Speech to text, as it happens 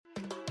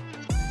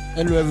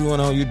Hello everyone,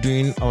 how are you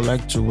doing? I would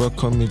like to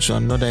welcome you to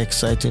another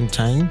exciting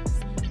time,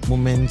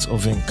 Moments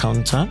of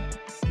Encounter.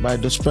 By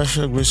the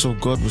special grace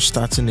of God, we're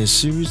starting a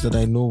series that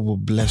I know will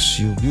bless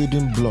you,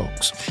 building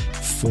blocks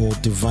for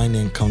divine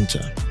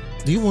encounter.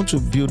 Do you want to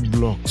build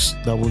blocks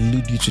that will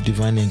lead you to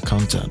divine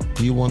encounter?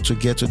 Do you want to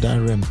get to that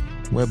realm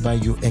whereby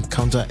you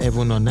encounter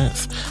heaven on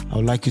earth? I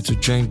would like you to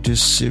join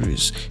this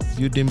series,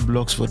 Building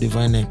Blocks for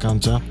Divine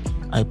Encounter.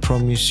 I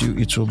promise you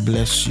it will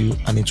bless you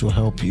and it will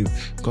help you.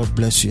 God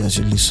bless you as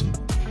you listen.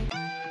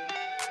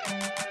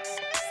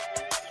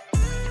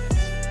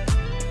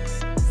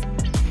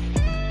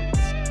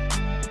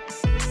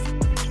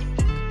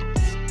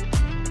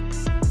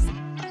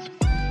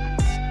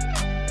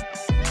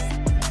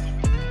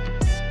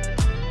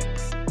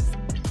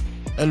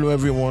 Hello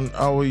everyone,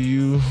 how are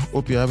you?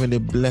 Hope you're having a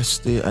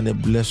blessed day and a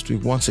blessed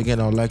week. Once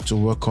again, I would like to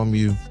welcome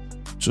you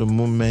to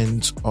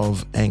Moment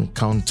of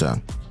Encounter.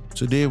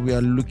 Today we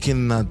are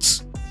looking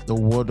at the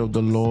word of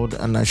the Lord,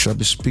 and I shall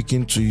be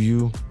speaking to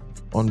you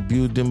on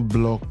building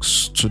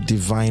blocks to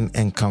divine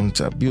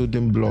encounter.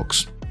 Building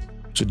blocks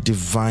to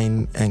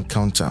divine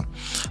encounter.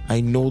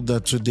 I know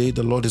that today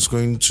the Lord is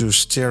going to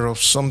stir up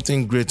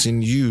something great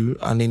in you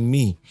and in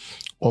me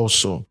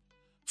also.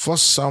 1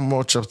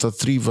 Samuel chapter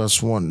 3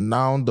 verse 1.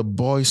 Now the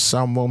boy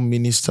Samuel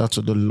ministered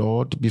to the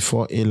Lord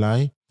before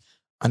Eli,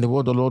 and the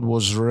word of the Lord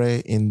was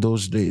rare in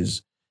those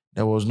days.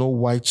 There was no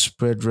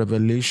widespread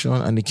revelation,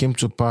 and it came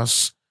to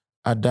pass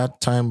at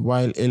that time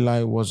while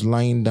Eli was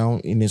lying down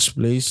in his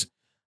place,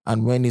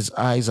 and when his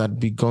eyes had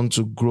begun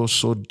to grow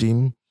so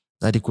dim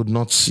that he could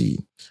not see,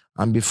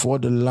 and before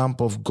the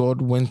lamp of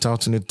God went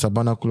out in the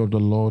tabernacle of the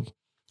Lord,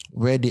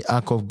 where the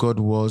ark of God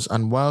was,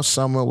 and while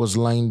Samuel was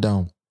lying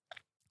down,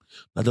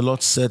 that the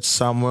Lord said,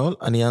 Samuel,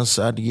 and he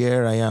answered,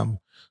 Here I am.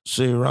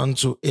 So he ran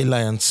to Eli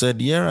and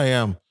said, Here I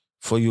am,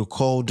 for you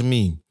called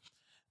me.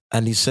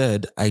 And he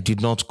said, I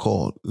did not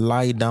call.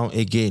 Lie down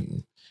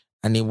again.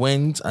 And he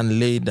went and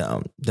lay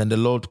down. Then the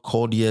Lord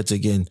called yet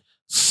again,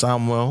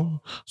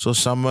 Samuel. So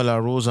Samuel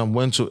arose and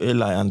went to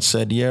Eli and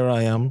said, Here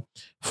I am,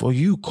 for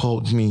you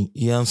called me.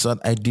 He answered,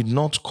 I did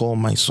not call,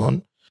 my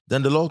son.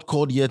 Then the Lord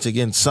called yet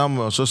again,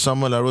 Samuel. So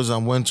Samuel arose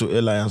and went to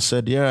Eli and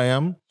said, Here I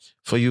am,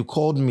 for you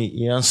called me.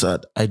 He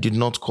answered, I did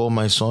not call,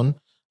 my son.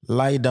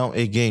 Lie down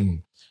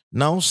again.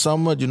 Now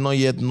Samuel did not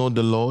yet know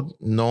the Lord,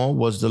 nor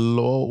was the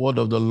word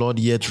of the Lord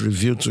yet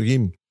revealed to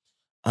him.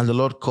 And the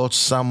Lord called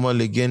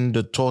Samuel again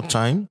the third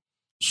time.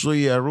 So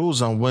he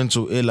arose and went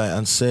to Eli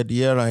and said,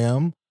 Here I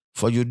am,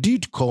 for you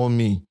did call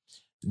me.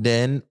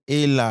 Then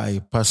Eli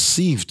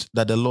perceived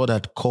that the Lord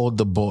had called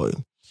the boy.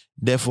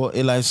 Therefore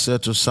Eli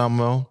said to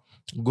Samuel,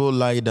 Go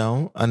lie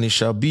down, and it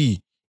shall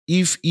be,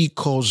 if he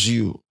calls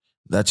you,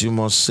 that you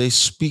must say,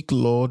 Speak,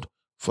 Lord,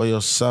 for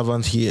your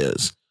servant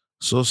hears.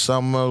 So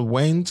Samuel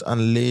went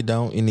and lay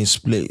down in his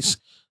place.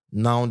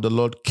 Now the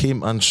Lord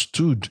came and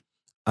stood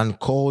and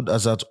called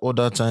as at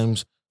other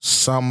times,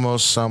 Samuel,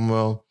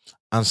 Samuel.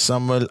 And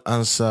Samuel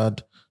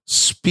answered,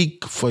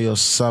 Speak, for your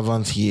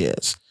servant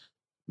hears.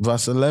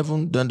 Verse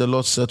 11, Then the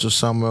Lord said to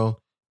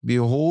Samuel,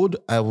 Behold,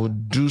 I will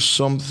do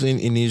something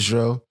in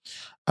Israel,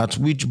 at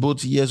which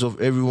both ears of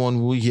everyone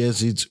who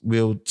hears it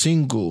will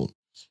tingle.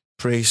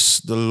 Praise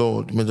the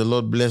Lord. May the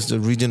Lord bless the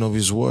reading of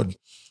his word.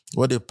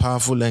 What a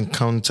powerful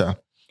encounter.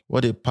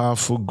 What a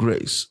powerful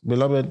grace.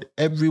 Beloved,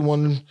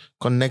 everyone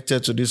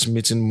connected to this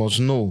meeting must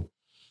know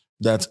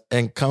that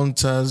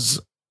encounters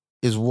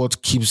is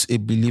what keeps a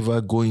believer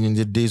going in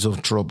the days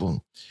of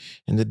trouble,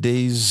 in the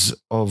days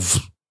of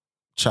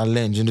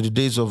challenge, in the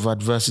days of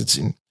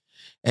adversity.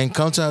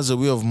 Encounter has a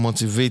way of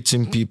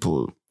motivating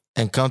people.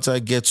 Encounter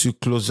gets you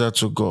closer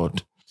to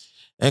God.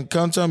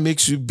 Encounter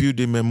makes you build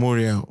a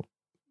memorial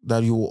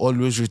that you will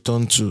always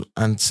return to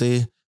and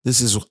say,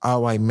 this is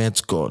how I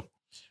met God.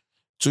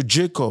 To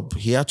Jacob,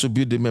 he had to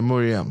build a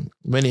memorial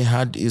when he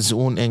had his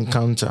own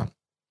encounter.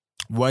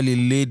 While he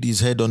laid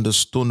his head on the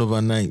stone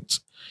overnight,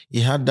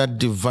 he had that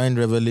divine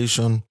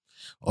revelation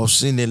of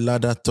seeing a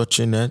ladder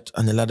touching it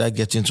and a ladder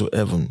getting to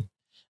heaven.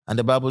 And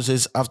the Bible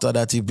says after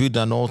that, he built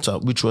an altar,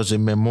 which was a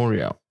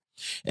memorial.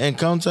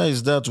 Encounter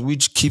is that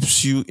which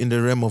keeps you in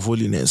the realm of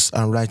holiness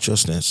and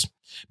righteousness.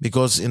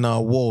 Because in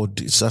our world,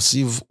 it's as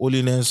if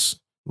holiness,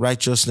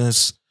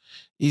 righteousness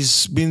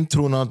is being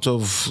thrown out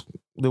of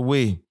the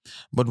way.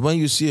 But when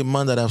you see a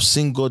man that have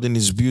seen God in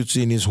his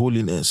beauty, in his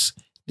holiness,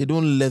 they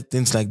don't let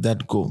things like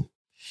that go.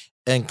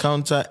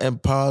 Encounter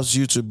empowers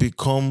you to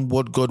become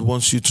what God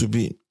wants you to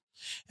be.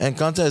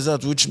 Encounter is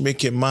that which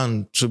make a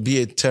man to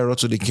be a terror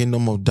to the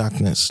kingdom of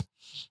darkness.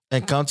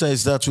 Encounter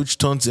is that which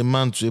turns a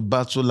man to a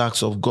battle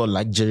axe of God,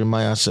 like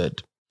Jeremiah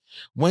said.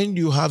 When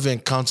you have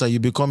encounter, you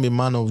become a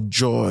man of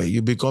joy.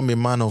 You become a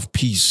man of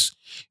peace.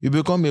 You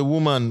become a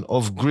woman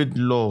of great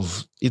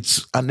love.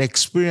 It's an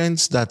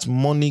experience that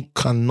money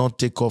cannot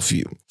take off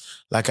you.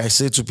 Like I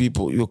say to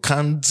people,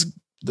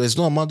 there's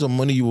no amount of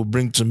money you will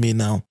bring to me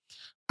now.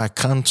 I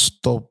can't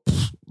stop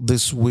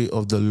this way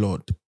of the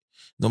Lord.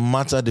 No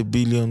matter the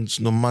billions,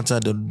 no matter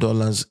the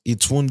dollars,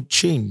 it won't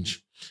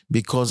change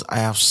because I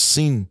have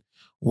seen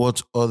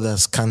what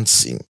others can't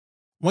see.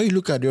 When you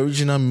look at the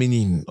original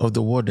meaning of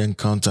the word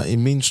encounter, it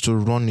means to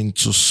run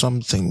into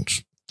something.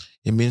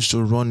 It means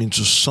to run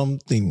into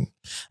something.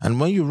 And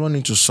when you run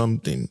into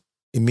something,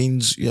 it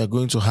means you are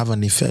going to have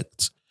an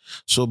effect.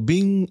 So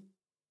being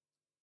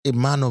a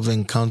man of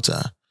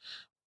encounter,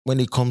 when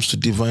it comes to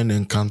divine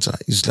encounter,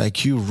 is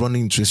like you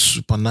running into a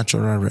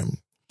supernatural realm.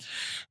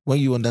 When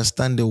you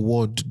understand the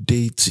word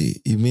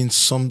deity, it means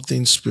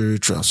something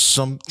spiritual,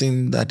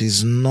 something that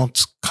is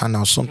not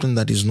carnal, something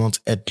that is not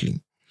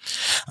earthly.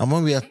 And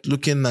when we are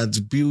looking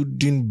at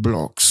building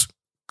blocks,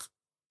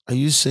 are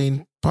you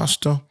saying,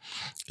 Pastor,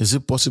 is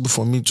it possible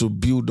for me to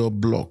build up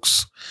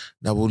blocks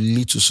that will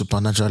lead to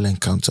supernatural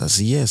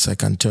encounters? Yes, I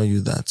can tell you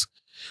that.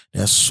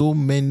 There are so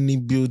many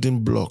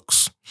building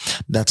blocks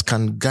that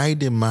can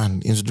guide a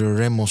man into the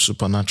realm of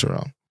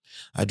supernatural.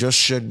 I just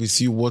shared with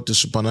you what the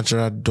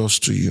supernatural does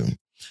to you.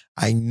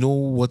 I know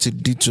what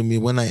it did to me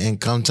when I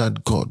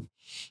encountered God.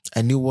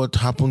 I knew what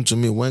happened to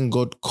me when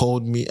God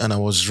called me and I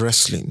was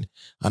wrestling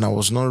and I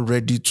was not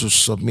ready to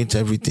submit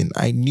everything.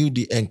 I knew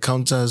the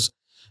encounters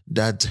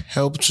that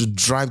helped to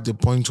drive the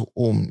point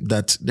home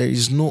that there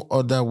is no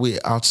other way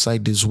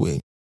outside this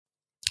way.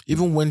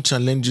 Even when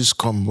challenges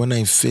come, when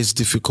I face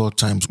difficult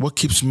times, what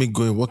keeps me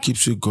going, what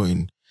keeps you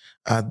going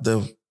are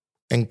the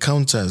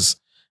encounters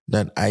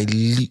that I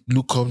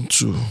look up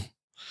to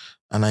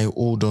and I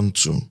hold on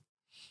to.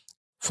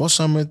 1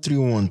 Samuel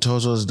 3:1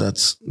 tells us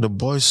that the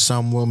boy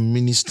Samuel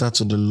ministered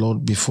to the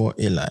Lord before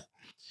Eli.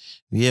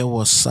 Here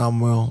was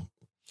Samuel.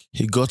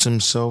 He got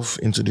himself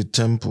into the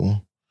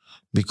temple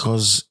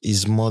because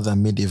his mother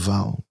made a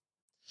vow.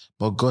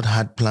 But God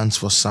had plans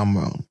for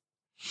Samuel.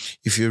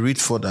 If you read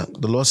further,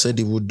 the Lord said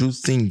he would do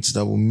things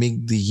that will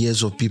make the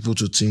ears of people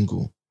to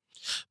tingle.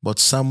 But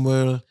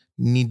Samuel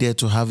needed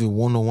to have a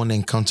one-on-one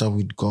encounter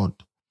with God.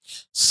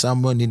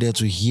 Samuel needed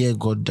to hear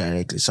God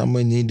directly.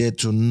 Samuel needed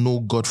to know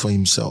God for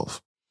himself.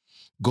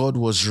 God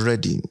was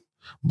ready,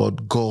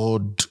 but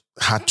God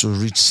had to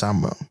reach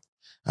Samuel.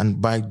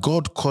 And by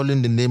God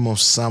calling the name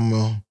of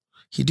Samuel,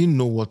 he didn't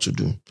know what to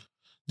do.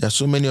 There are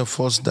so many of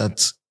us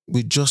that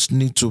we just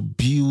need to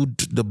build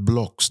the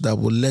blocks that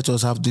will let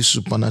us have this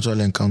supernatural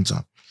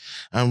encounter.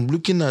 And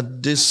looking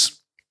at this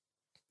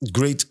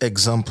great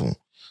example,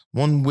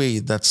 one way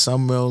that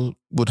Samuel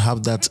would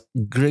have that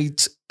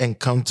great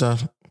encounter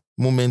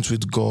moment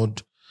with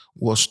God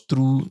was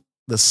through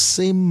the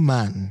same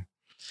man,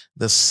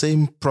 the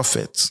same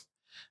prophet,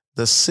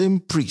 the same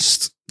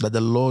priest that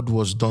the Lord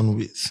was done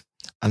with,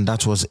 and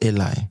that was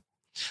Eli.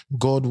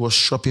 God was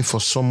shopping for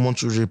someone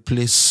to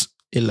replace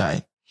Eli.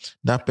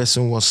 That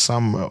person was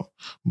Samuel,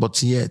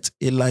 but yet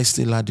Eli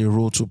still had a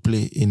role to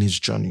play in his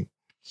journey.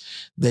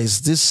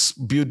 There's this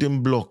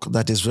building block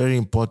that is very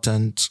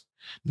important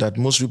that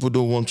most people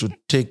don't want to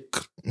take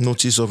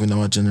notice of in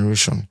our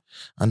generation,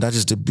 and that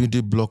is the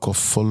building block of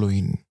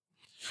following.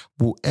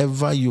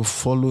 Whoever you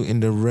follow in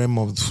the realm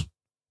of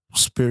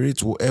spirit,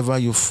 whoever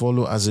you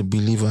follow as a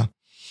believer,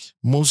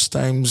 most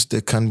times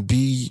there can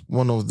be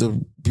one of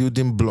the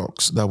building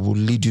blocks that will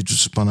lead you to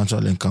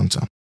supernatural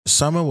encounter.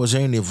 Samuel was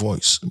hearing a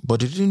voice,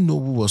 but he didn't know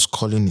who was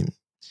calling him.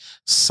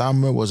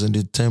 Samuel was in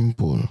the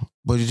temple,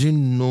 but he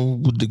didn't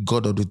know who the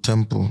God of the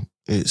temple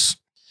is.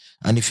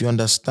 And if you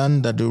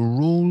understand that the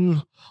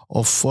role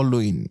of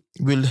following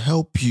will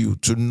help you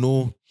to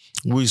know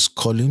who is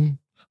calling,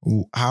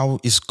 how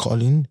is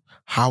calling,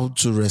 how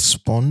to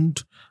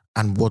respond,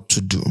 and what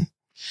to do.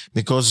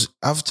 Because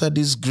after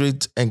this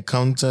great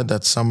encounter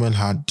that Samuel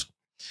had,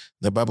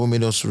 the Bible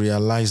made us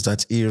realize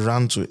that he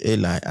ran to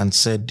Eli and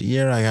said,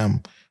 "Here I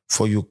am,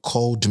 for you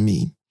called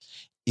me."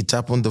 It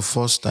happened the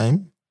first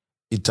time,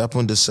 it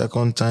happened the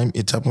second time,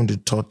 it happened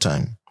the third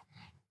time.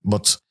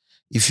 But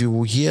if you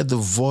will hear the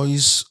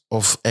voice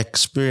of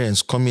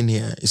experience coming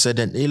here, he said,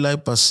 "Then Eli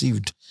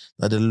perceived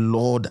that the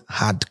Lord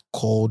had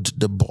called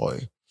the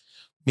boy."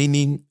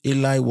 Meaning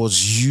Eli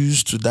was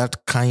used to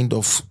that kind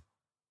of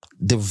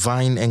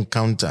divine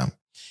encounter.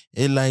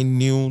 Eli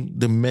knew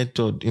the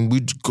method in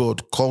which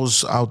God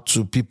calls out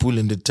to people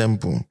in the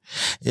temple.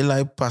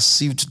 Eli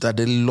perceived that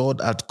the Lord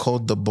had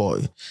called the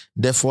boy.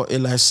 Therefore,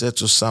 Eli said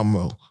to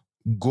Samuel,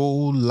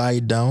 "Go lie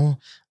down,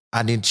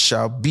 and it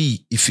shall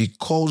be, if he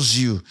calls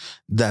you,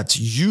 that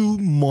you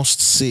must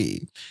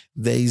say."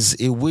 There is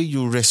a way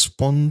you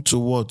respond to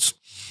what?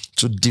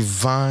 To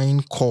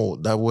divine call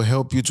that will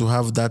help you to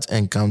have that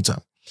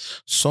encounter.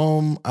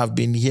 Some have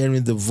been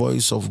hearing the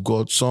voice of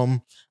God.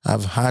 Some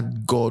have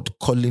had God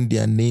calling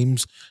their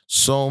names.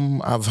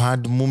 Some have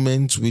had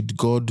moments with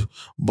God,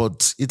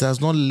 but it has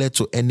not led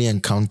to any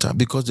encounter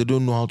because they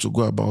don't know how to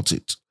go about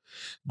it.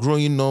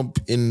 Growing up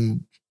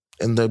in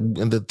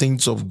the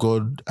things of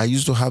God, I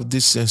used to have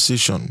this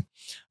sensation.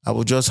 I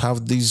would just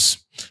have this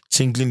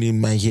tingling in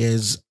my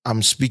ears.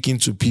 I'm speaking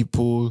to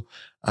people.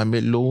 I'm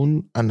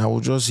alone, and I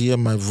would just hear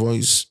my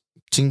voice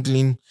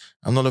tingling.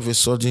 And all of a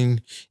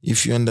sudden,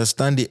 if you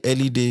understand the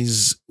early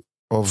days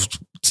of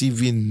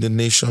TV in the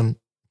nation,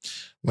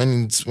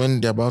 when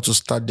they're about to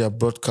start their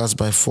broadcast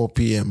by 4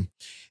 p.m.,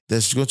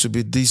 there's going to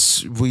be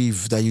this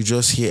wave that you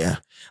just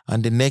hear.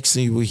 And the next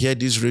thing you will hear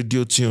this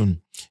radio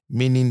tune.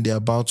 meaning they're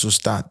about to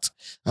start.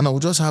 And I will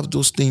just have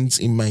those things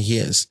in my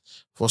ears.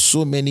 For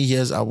so many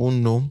years, I won't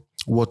know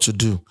what to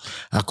do.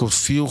 I could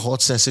feel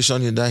hot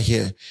sensation in that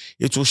ear.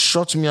 It will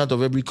shut me out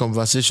of every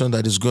conversation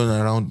that is going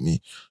around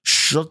me,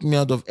 shut me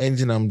out of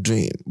anything I'm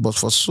doing. But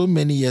for so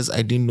many years,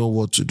 I didn't know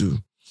what to do.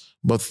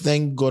 But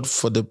thank God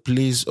for the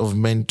place of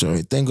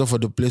mentoring. Thank God for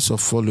the place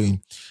of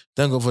following.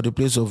 Thank God for the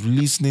place of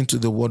listening to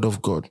the word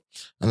of God.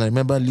 And I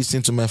remember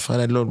listening to my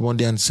father, Lord, one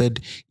day and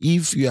said,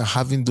 if you are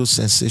having those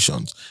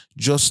sensations,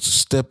 just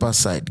step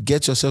aside,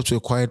 get yourself to a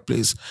quiet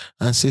place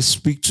and say,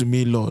 speak to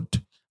me, Lord.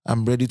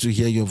 I'm ready to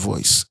hear your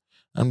voice.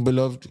 And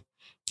beloved,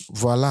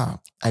 voila,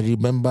 I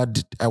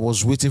remembered I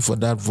was waiting for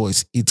that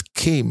voice. It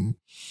came.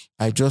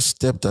 I just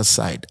stepped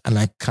aside and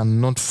I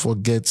cannot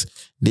forget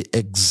the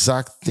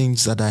exact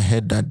things that I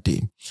heard that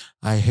day.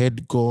 I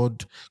heard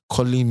God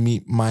calling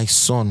me my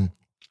son.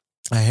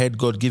 I heard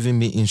God giving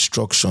me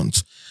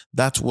instructions.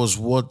 That was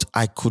what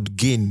I could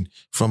gain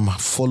from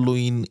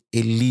following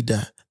a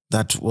leader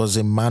that was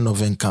a man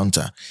of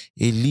encounter,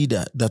 a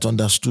leader that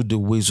understood the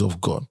ways of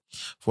God.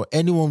 For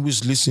anyone who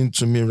is listening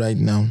to me right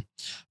now,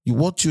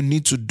 what you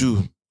need to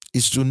do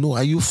is to know,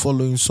 are you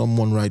following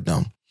someone right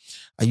now?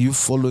 Are you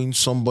following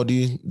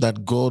somebody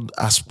that God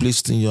has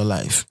placed in your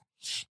life?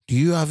 Do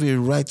you have a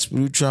right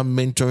spiritual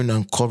mentoring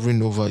and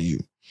covering over you?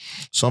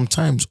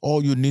 Sometimes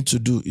all you need to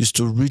do is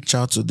to reach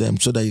out to them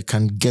so that you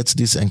can get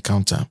this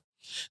encounter.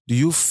 Do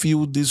you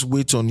feel this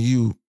weight on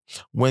you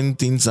when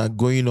things are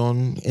going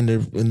on in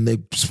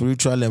the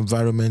spiritual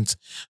environment?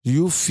 Do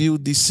you feel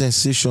this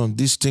sensation,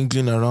 this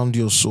tingling around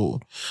your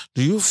soul?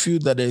 Do you feel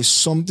that there is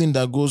something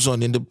that goes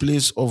on in the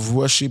place of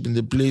worship, in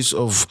the place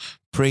of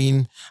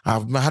praying?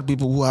 I've had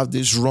people who have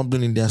this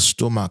rumbling in their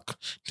stomach.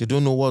 They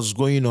don't know what's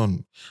going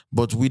on,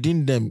 but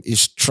within them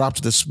is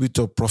trapped the spirit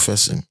of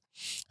prophecy.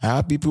 I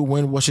have people,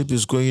 when worship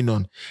is going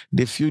on,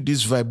 they feel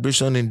this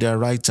vibration in their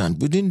right hand.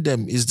 Within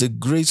them is the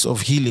grace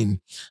of healing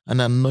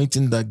and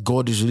anointing that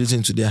God is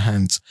releasing to their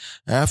hands.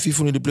 I have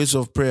people in the place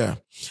of prayer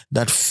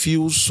that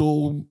feel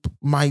so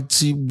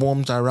mighty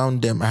warmth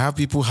around them. I have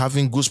people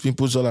having goose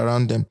pimples all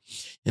around them.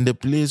 In the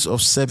place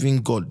of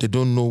serving God, they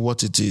don't know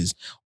what it is.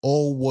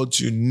 All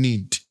what you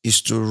need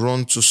is to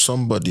run to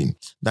somebody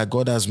that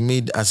God has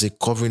made as a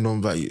covering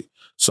over you.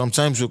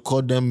 Sometimes we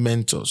call them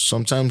mentors.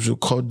 Sometimes we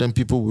call them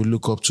people we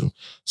look up to.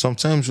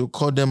 Sometimes we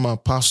call them our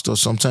pastors.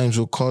 Sometimes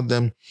we call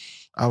them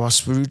our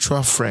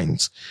spiritual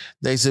friends.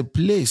 There is a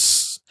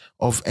place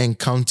of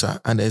encounter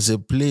and there's a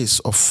place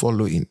of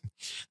following.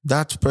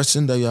 That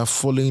person that you are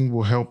following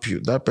will help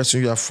you. That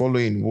person you are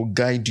following will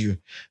guide you.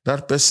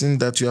 That person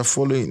that you are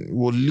following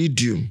will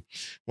lead you.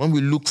 When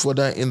we look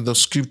further in the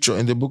scripture,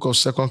 in the book of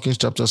 2 Kings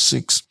chapter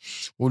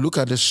 6, we'll look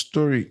at the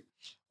story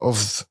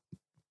of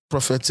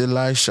Prophet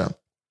Elisha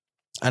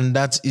and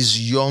that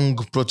is young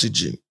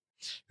prodigy.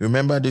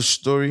 Remember the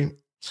story?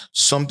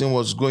 Something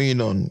was going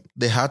on.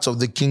 The heart of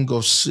the king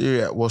of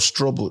Syria was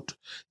troubled.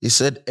 He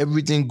said,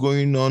 everything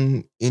going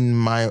on in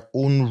my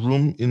own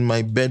room, in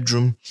my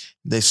bedroom,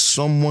 there's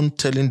someone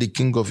telling the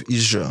king of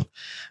Israel.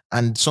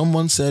 And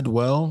someone said,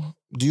 well,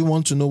 do you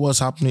want to know what's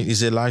happening?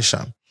 It's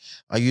Elisha.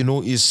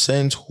 And he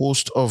sent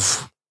host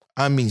of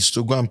armies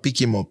to go and pick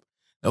him up.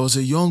 There was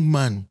a young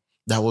man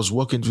that was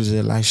working with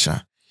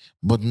Elisha,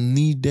 but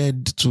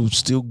needed to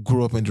still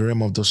grow up in the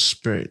realm of the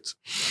spirit.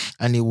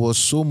 And he was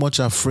so much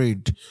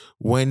afraid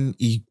when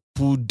he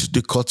pulled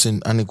the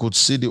curtain and he could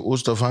see the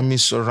host of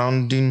armies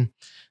surrounding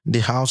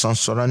the house and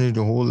surrounding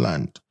the whole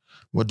land.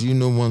 But do you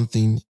know one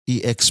thing?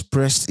 He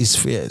expressed his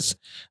fears.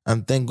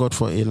 And thank God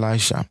for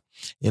Elisha.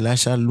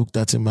 Elisha looked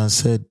at him and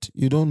said, do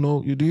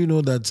you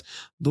know that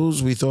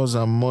those with us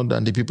are more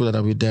than the people that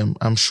are with them?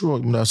 I'm sure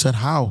he would have said,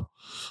 how?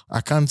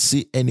 I can't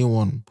see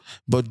anyone.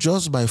 But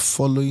just by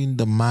following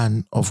the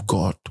man of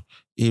God,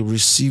 he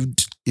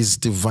received his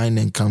divine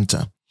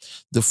encounter.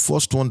 The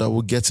first one that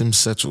will get him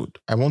settled.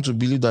 I want to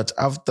believe that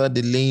after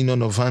the laying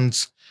on of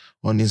hands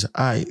on his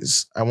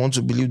eyes, I want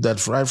to believe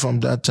that right from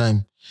that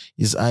time,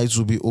 his eyes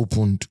will be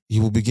opened. He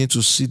will begin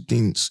to see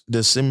things,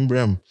 the same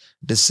realm,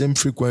 the same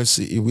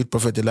frequency in which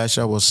Prophet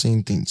Elisha was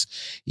seeing things.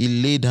 He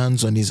laid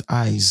hands on his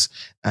eyes,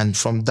 and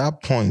from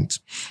that point,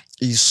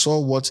 he saw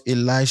what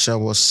Elisha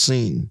was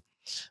seeing.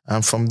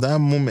 And from that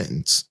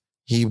moment,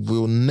 he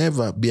will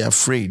never be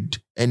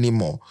afraid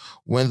anymore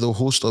when the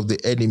host of the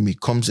enemy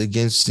comes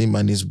against him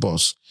and his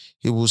boss.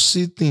 He will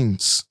see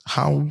things,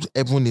 how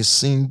heaven is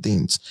seeing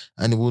things,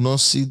 and he will not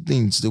see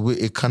things the way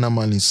a carnal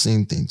man is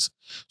seeing things.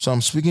 So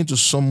I'm speaking to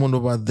someone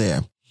over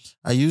there.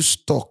 Are you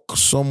stuck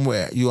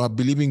somewhere? You are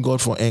believing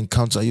God for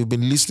encounter. You've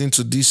been listening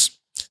to this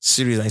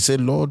series. I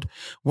said, Lord,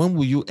 when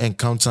will you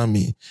encounter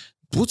me?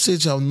 Who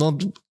says you are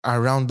not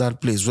around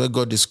that place where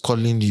God is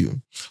calling you?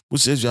 Who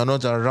says you are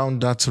not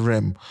around that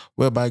realm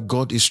whereby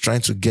God is trying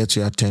to get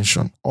your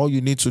attention? All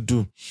you need to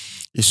do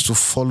is to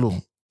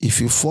follow. If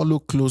you follow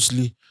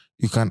closely,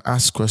 you can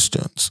ask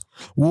questions.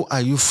 Who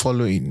are you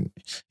following?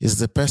 Is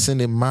the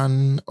person a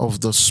man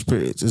of the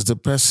spirit? Is the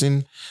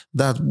person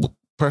that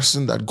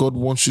person that God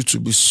wants you to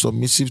be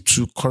submissive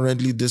to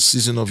currently this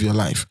season of your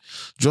life,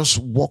 just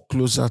walk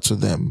closer to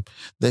them.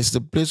 There's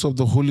the place of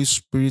the Holy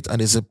Spirit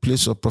and there's a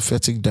place of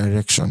prophetic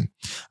direction.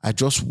 I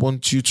just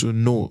want you to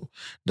know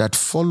that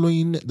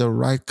following the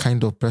right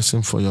kind of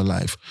person for your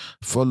life,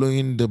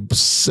 following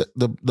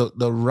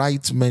the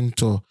right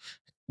mentor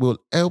will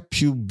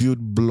help you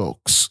build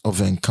blocks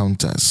of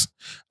encounters.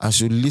 As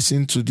you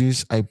listen to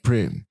this, I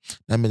pray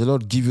that may the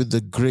Lord give you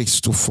the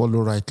grace to follow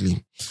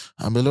rightly.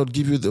 And may the Lord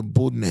give you the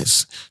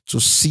boldness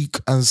to seek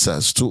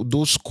answers to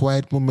those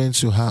quiet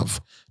moments you have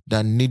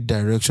that need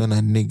direction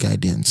and need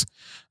guidance.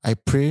 I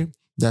pray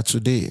that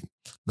today,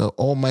 the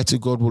Almighty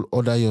God will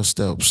order your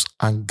steps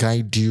and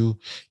guide you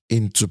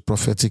into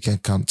prophetic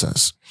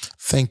encounters.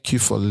 Thank you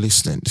for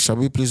listening. Shall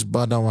we please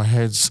bow down our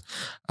heads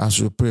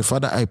as we pray?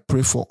 Father, I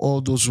pray for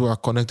all those who are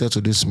connected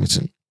to this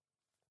meeting.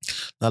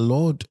 Now,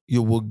 Lord,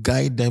 you will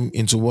guide them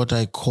into what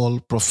I call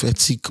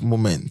prophetic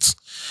moments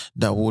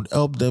that would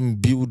help them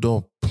build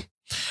up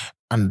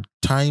and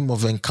time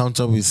of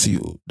encounter with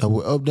you, that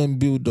will help them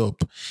build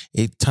up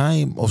a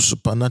time of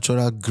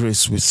supernatural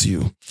grace with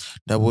you,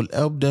 that will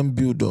help them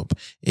build up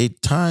a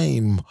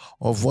time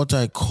of what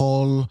I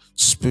call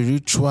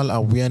spiritual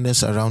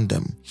awareness around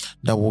them,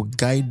 that will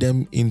guide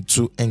them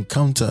into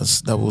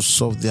encounters that will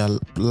solve their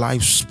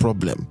life's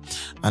problem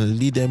and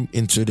lead them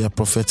into their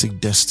prophetic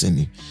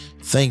destiny.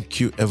 Thank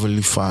you,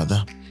 Heavenly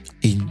Father.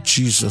 In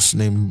Jesus'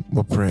 name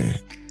we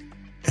pray.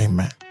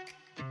 Amen.